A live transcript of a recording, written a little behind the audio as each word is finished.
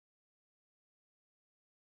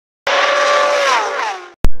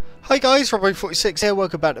Hi guys, Robbo46 here,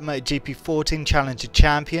 welcome back to MotoGP 14 Challenge of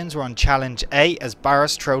Champions. We're on Challenge 8 as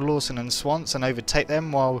Barros, Troll, Lawson and Swanson overtake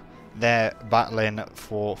them while they're battling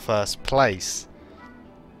for first place.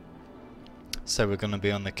 So we're going to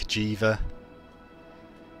be on the Kajiva.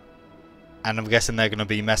 And I'm guessing they're going to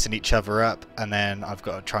be messing each other up, and then I've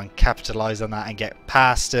got to try and capitalise on that and get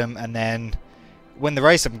past them and then win the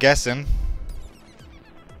race, I'm guessing.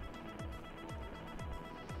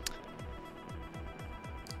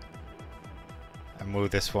 And will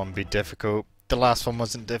this one be difficult? The last one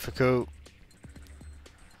wasn't difficult.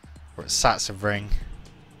 We're at Satsa Ring.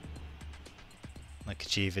 The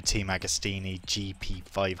Kajiva Team Agostini GP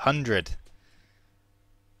 500.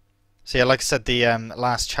 So yeah, like I said, the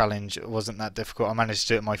last challenge wasn't that difficult. I managed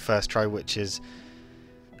to do it my first try, which is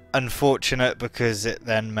unfortunate because it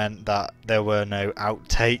then meant that there were no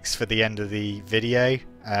outtakes for the end of the video.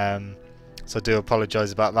 So I do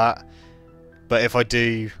apologise about that. But if I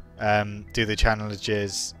do the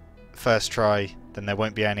challenges first try, then there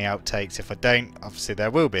won't be any outtakes. If I don't, obviously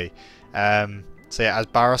there will be. So yeah, as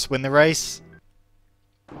Barros win the race.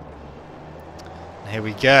 And here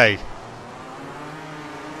we go.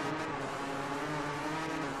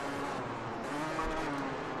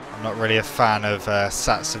 I'm not really a fan of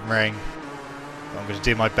Satsa Ring, but I'm going to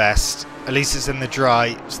do my best. At least it's in the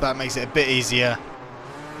dry, so that makes it a bit easier.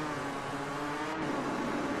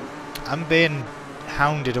 I'm being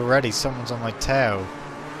hounded already, someone's on my tail.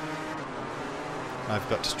 I've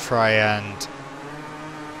got to try and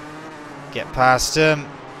get past him.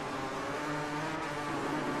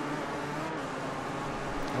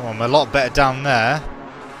 Oh, I'm a lot better down there.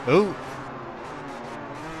 Oh,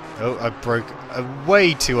 I broke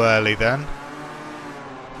way too early then.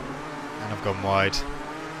 And I've gone wide.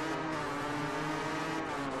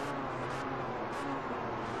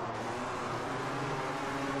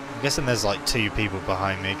 I'm guessing there's like two people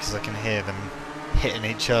behind me because I can hear them hitting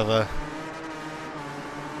each other.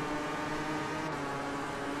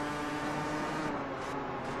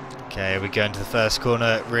 Okay, we're going to the first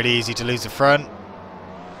corner. Really easy to lose the front.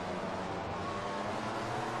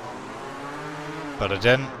 But I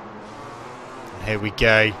didn't. And here we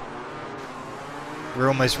go. We're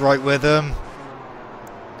almost right with them.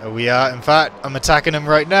 Oh, we are. In fact, I'm attacking them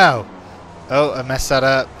right now. Oh, I messed that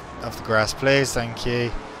up. Off the grass, please. Thank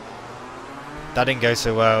you. That didn't go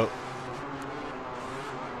so well.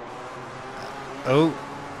 Oh,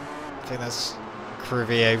 I think that's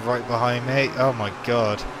Crevier right behind me. Oh my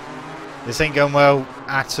god. This ain't going well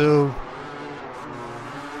at all.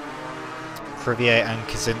 Crevier and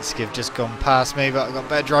Kaczynski have just gone past me, but I've got a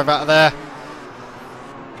better drive out of there.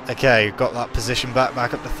 Okay, got that position back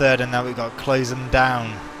up to third, and now we've got to close them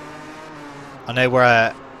down. I know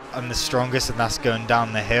where I'm the strongest, and that's going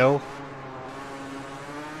down the hill.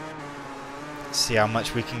 See how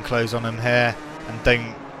much we can close on them here, and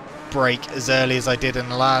don't break as early as I did in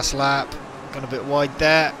the last lap. Got a bit wide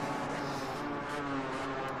there.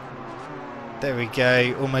 There we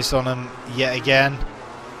go, almost on them yet again.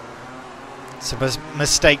 So this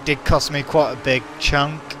mistake did cost me quite a big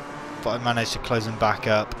chunk, but I managed to close them back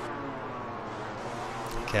up.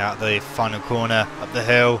 Okay, out the final corner, up the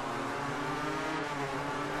hill.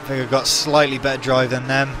 I think I've got slightly better drive than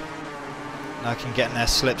them. And I can get in their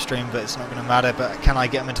slipstream, but it's not going to matter. But can I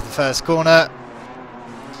get them into the first corner?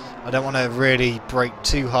 I don't want to really brake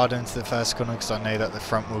too hard into the first corner because I know that the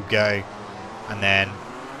front will go, and then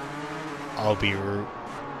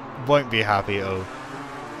won't be happy at all.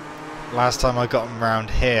 Last time I got them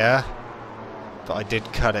round here, but I did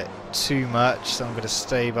cut it too much, so I'm going to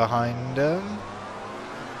stay behind them.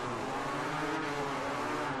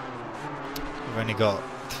 We've only got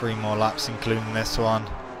 3 more laps, including this one.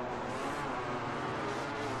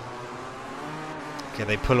 Okay,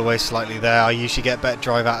 they pull away slightly there. I usually get better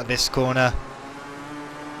drive out of this corner.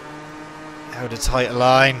 Held a tighter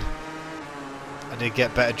line. I did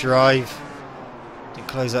get better drive. Didn't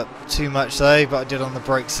close up too much though, but I did on the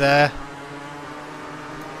brakes there.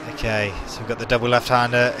 Okay, so we've got the double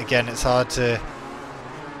left-hander. Again, it's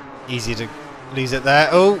easy to lose it there.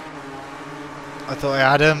 Oh! I thought I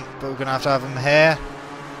had him, but we're going to have him here.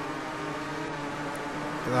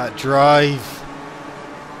 Look at that drive.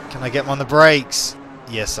 Can I get him on the brakes?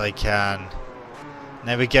 Yes, I can. And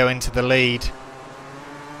there we go, into the lead.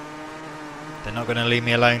 They're not going to leave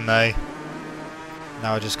me alone though.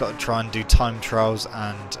 Now I just got to try and do time trials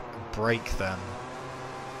and break them.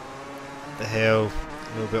 The hill,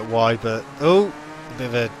 a little bit wide, but oh, a bit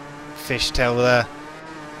of a fishtail there.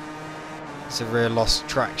 It's a rear lost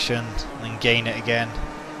traction, and then gain it again.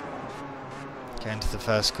 Get into the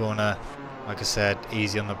first corner. Like I said,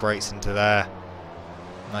 easy on the brakes into there.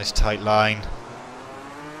 Nice tight line.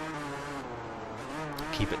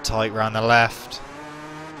 Keep it tight round the left.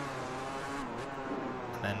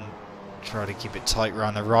 And then try to keep it tight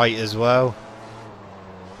round the right as well.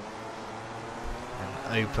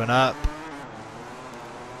 And open up.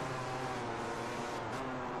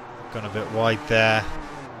 Gone a bit wide there.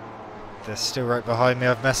 They're still right behind me.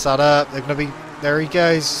 I've messed that up. They're going to be... There he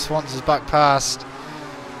goes. Swanson's back past.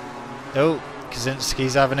 Oh,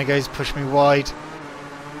 Kaczynski's having a go. He's pushed me wide.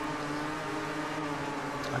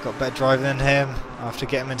 I got better driving than him. I have to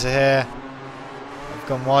get him into here. I've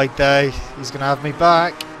gone wide though. He's going to have me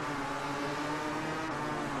back.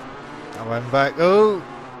 I went back. Oh!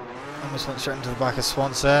 Almost went straight into the back of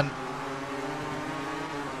Swanson.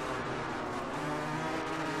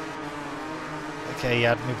 Okay, he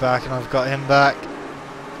had me back and I've got him back.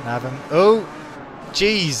 Can I have him? Oh!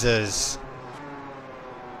 Jesus!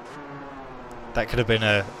 That could have been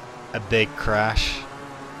a big crash.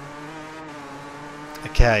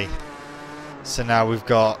 Okay. So now we've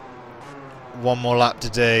got one more lap to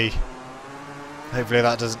do. Hopefully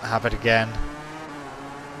that doesn't happen again.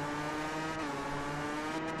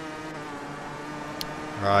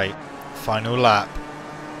 Right. Final lap.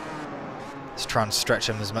 Let's try and stretch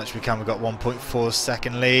them as much as we can. We've got 1.4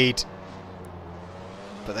 second lead.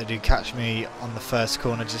 But they do catch me on the first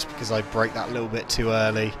corner just because I brake that little bit too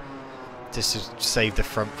early. Just to save the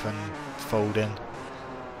front from folding.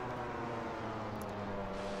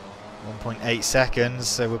 1.8 seconds,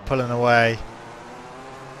 so we're pulling away.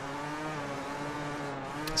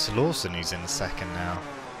 It's Lawson who's in the second now.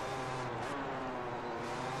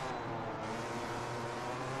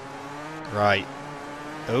 Right.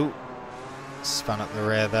 Oh. Spun up the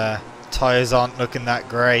rear there. Tyres aren't looking that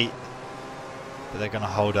great. But they're going to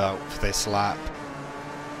hold out for this lap.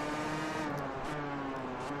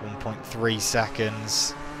 1.3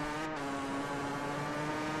 seconds.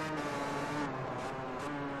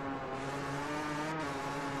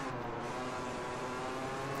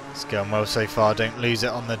 It's going well so far. Don't lose it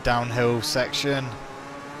on the downhill section.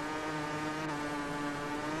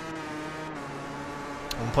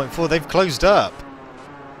 1.4. They've closed up.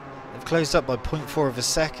 They've closed up by 0.4 of a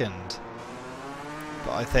second.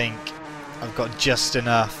 But I think I've got just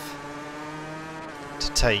enough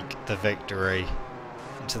to take the victory.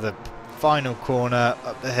 Into the final corner,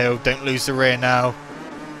 up the hill. Don't lose the rear now.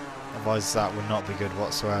 Otherwise that would not be good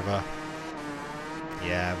whatsoever.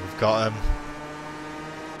 Yeah, we've got them.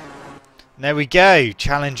 There we go.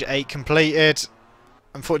 Challenge 8 completed.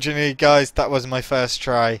 Unfortunately, guys, that was my first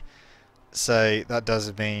try. So that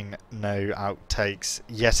does mean no outtakes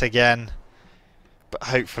yet again. But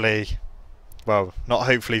hopefully, well, not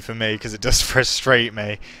hopefully for me because it does frustrate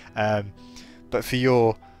me. But for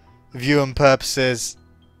your viewing purposes,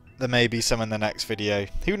 there may be some in the next video.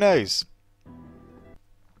 Who knows?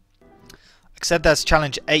 Like I said, that's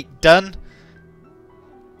challenge 8 done.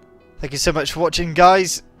 Thank you so much for watching,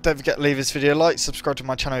 guys. Don't forget to leave this video a like, subscribe to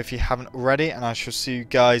my channel if you haven't already, and I shall see you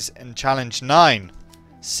guys in challenge 9.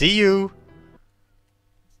 See you!